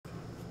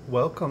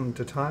Welcome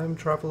to Time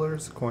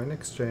Traveler's Coin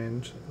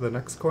Exchange. The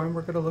next coin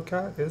we're going to look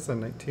at is a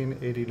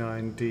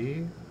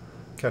 1989D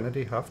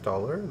Kennedy half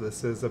dollar.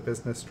 This is a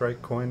business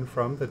strike coin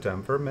from the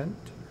Denver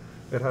Mint.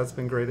 It has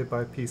been graded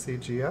by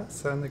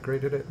PCGS and they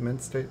graded it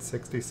Mint State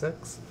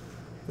 66.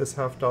 This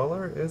half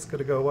dollar is going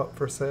to go up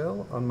for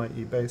sale on my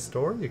eBay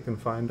store. You can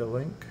find a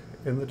link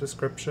in the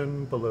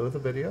description below the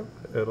video.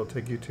 It'll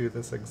take you to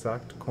this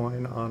exact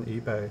coin on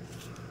eBay.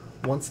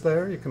 Once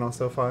there, you can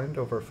also find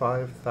over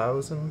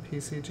 5,000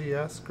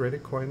 PCGS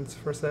graded coins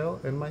for sale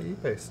in my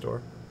eBay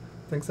store.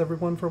 Thanks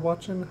everyone for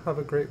watching, have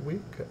a great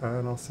week,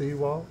 and I'll see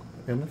you all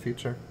in the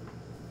future.